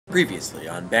Previously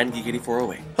on Band Geek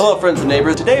 8408. Hello friends and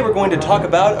neighbors, today we're going to talk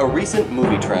about a recent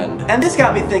movie trend. And this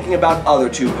got me thinking about other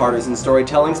two-parters in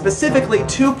storytelling, specifically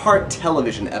two-part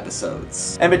television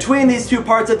episodes. And between these two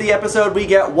parts of the episode we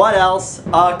get what else?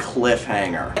 A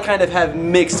cliffhanger. I kind of have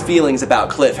mixed feelings about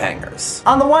cliffhangers.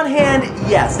 On the one hand,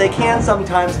 yes, they can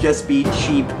sometimes just be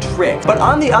cheap tricks. But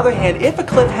on the other hand, if a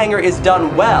cliffhanger is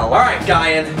done well... Alright,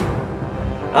 Guyan.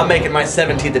 I'm making my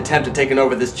 17th attempt at taking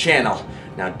over this channel.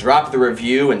 Now drop the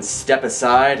review and step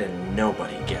aside and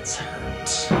nobody gets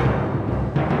hurt.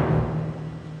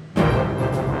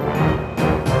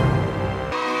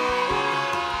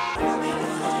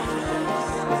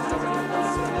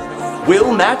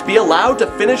 Will Matt be allowed to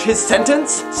finish his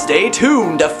sentence? Stay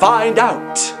tuned to find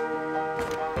out.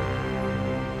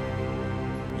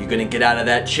 You gonna get out of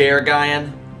that chair,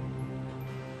 Guyan?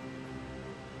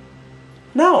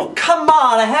 No. Come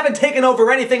on, I haven't taken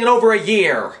over anything in over a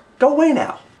year. Go away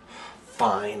now.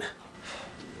 Fine.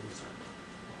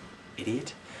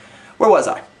 Idiot. Where was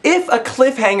I? If a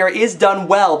cliffhanger is done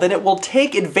well, then it will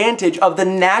take advantage of the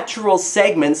natural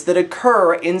segments that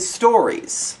occur in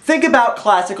stories. Think about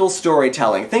classical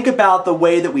storytelling. Think about the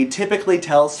way that we typically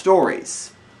tell stories.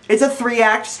 It's a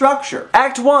three-act structure.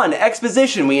 Act 1,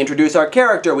 exposition. We introduce our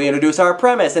character, we introduce our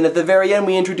premise, and at the very end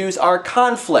we introduce our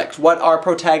conflict, what our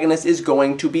protagonist is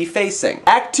going to be facing.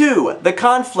 Act 2, the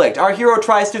conflict. Our hero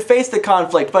tries to face the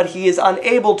conflict, but he is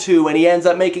unable to, and he ends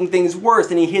up making things worse,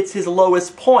 and he hits his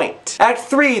lowest point. Act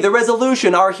 3, the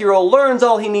resolution. Our hero learns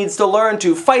all he needs to learn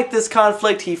to fight this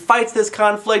conflict, he fights this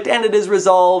conflict, and it is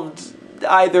resolved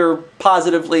either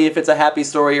positively if it's a happy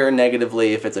story or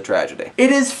negatively if it's a tragedy. It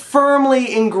is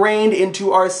firmly ingrained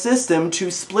into our system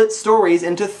to split stories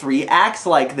into 3 acts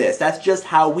like this. That's just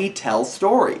how we tell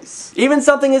stories. Even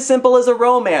something as simple as a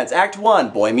romance. Act 1,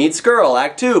 boy meets girl.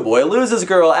 Act 2, boy loses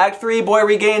girl. Act 3, boy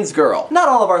regains girl. Not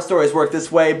all of our stories work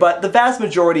this way, but the vast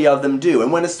majority of them do.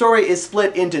 And when a story is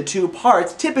split into 2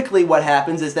 parts, typically what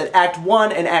happens is that Act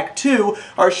 1 and Act 2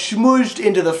 are schmoozed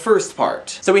into the first part.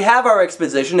 So we have our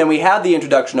exposition and we have the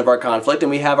introduction of our conflict, and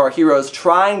we have our heroes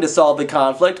trying to solve the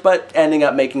conflict but ending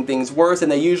up making things worse,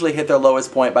 and they usually hit their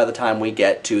lowest point by the time we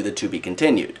get to the to be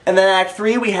continued. And then Act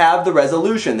 3 we have the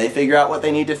resolution. They figure out what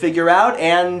they need to figure out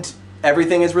and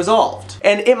everything is resolved.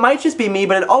 And it might just be me,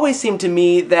 but it always seemed to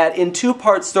me that in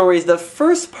 2-part stories, the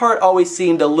first part always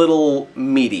seemed a little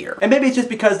meatier. And maybe it's just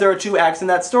because there are 2 acts in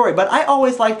that story, but I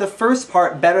always liked the first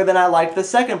part better than I liked the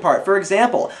second part. For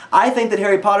example, I think that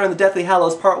Harry Potter and the Deathly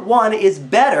Hallows Part 1 is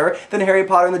better than Harry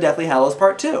Potter and the Deathly Hallows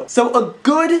Part 2. So a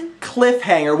good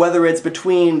cliffhanger, whether it's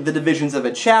between the divisions of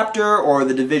a chapter, or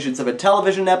the divisions of a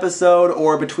television episode,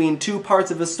 or between 2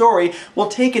 parts of a story, will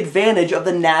take advantage of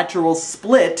the natural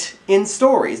split in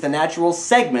stories, the natural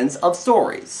segments of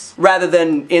stories, rather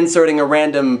than inserting a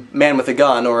random man with a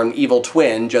gun or an evil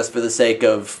twin just for the sake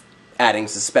of adding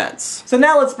suspense. So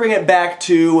now let's bring it back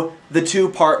to the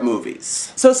 2-part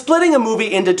movies. So splitting a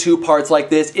movie into 2 parts like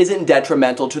this isn't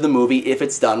detrimental to the movie if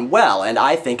it's done well, and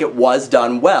I think it was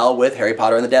done well with Harry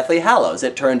Potter and the Deathly Hallows.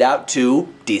 It turned out 2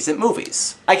 decent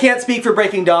movies. I can't speak for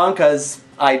Breaking Dawn because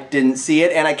I didn't see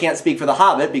it, and I can't speak for The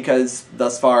Hobbit because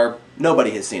thus far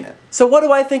nobody has seen it. So what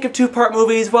do I think of 2-part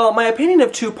movies? Well, my opinion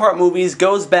of 2-part movies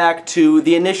goes back to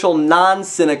the initial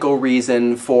non-cynical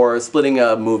reason for splitting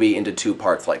a movie into 2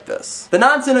 parts like this. The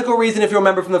non-cynical reason, if you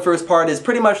remember from the first part, is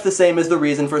pretty much the same as the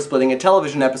reason for splitting a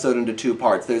television episode into 2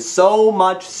 parts. There's so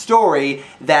much story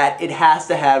that it has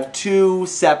to have 2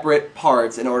 separate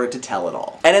parts in order to tell it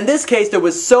all. And in this case, there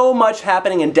was so much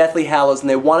happening in Deathly Hallows and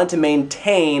they wanted to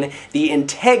maintain the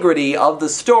integrity of the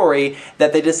story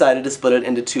that they decided to split it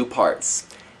into 2 parts.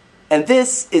 And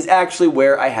this is actually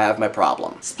where I have my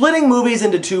problem. Splitting movies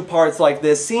into 2 parts like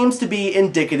this seems to be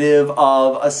indicative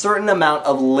of a certain amount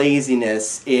of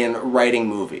laziness in writing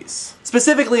movies.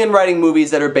 Specifically in writing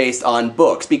movies that are based on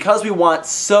books, because we want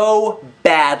so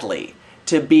badly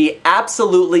to be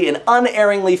absolutely and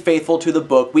unerringly faithful to the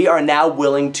book, we are now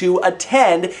willing to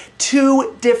attend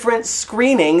 2 different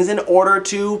screenings in order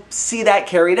to see that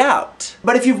carried out.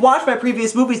 But if you've watched my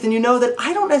previous movies, then you know that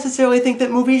I don't necessarily think that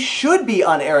movies should be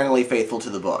unerringly faithful to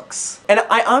the books. And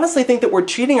I honestly think that we're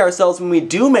cheating ourselves when we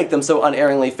do make them so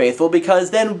unerringly faithful,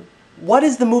 because then what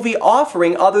is the movie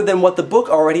offering other than what the book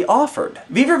already offered?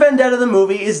 V for Vendetta the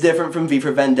movie is different from V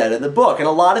for Vendetta the book, and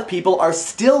a lot of people are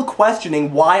still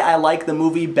questioning why I like the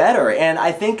movie better, and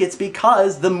I think it's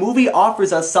because the movie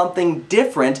offers us something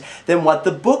different than what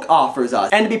the book offers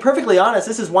us. And to be perfectly honest,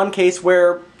 this is one case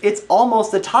where it's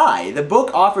almost a tie. The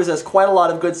book offers us quite a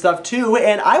lot of good stuff too,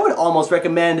 and I would almost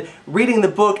recommend reading the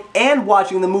book and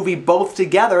watching the movie both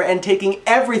together and taking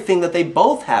everything that they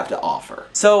both have to offer.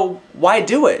 So why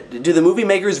do it? Do the movie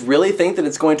makers really think that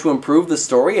it's going to improve the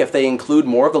story if they include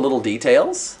more of the little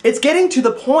details? It's getting to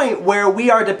the point where we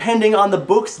are depending on the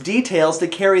book's details to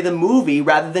carry the movie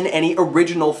rather than any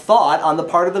original thought on the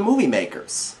part of the movie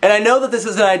makers. And I know that this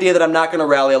is an idea that I'm not going to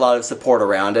rally a lot of support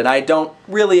around, and I don't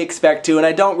really expect to, and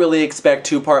I don't really expect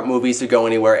two-part movies to go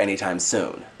anywhere anytime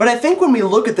soon. But I think when we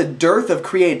look at the dearth of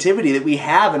creativity that we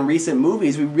have in recent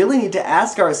movies, we really need to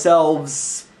ask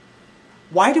ourselves,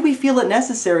 why do we feel it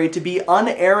necessary to be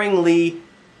unerringly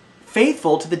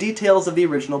faithful to the details of the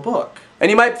original book?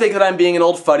 And you might think that I'm being an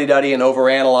old fuddy-duddy and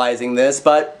overanalyzing this,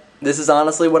 but this is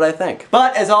honestly what I think.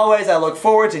 But as always, I look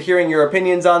forward to hearing your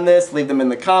opinions on this. Leave them in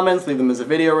the comments, leave them as a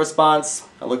video response.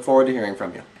 I look forward to hearing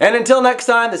from you. And until next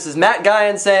time, this is Matt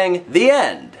Guyan saying, the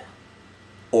end.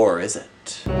 Or is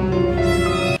it?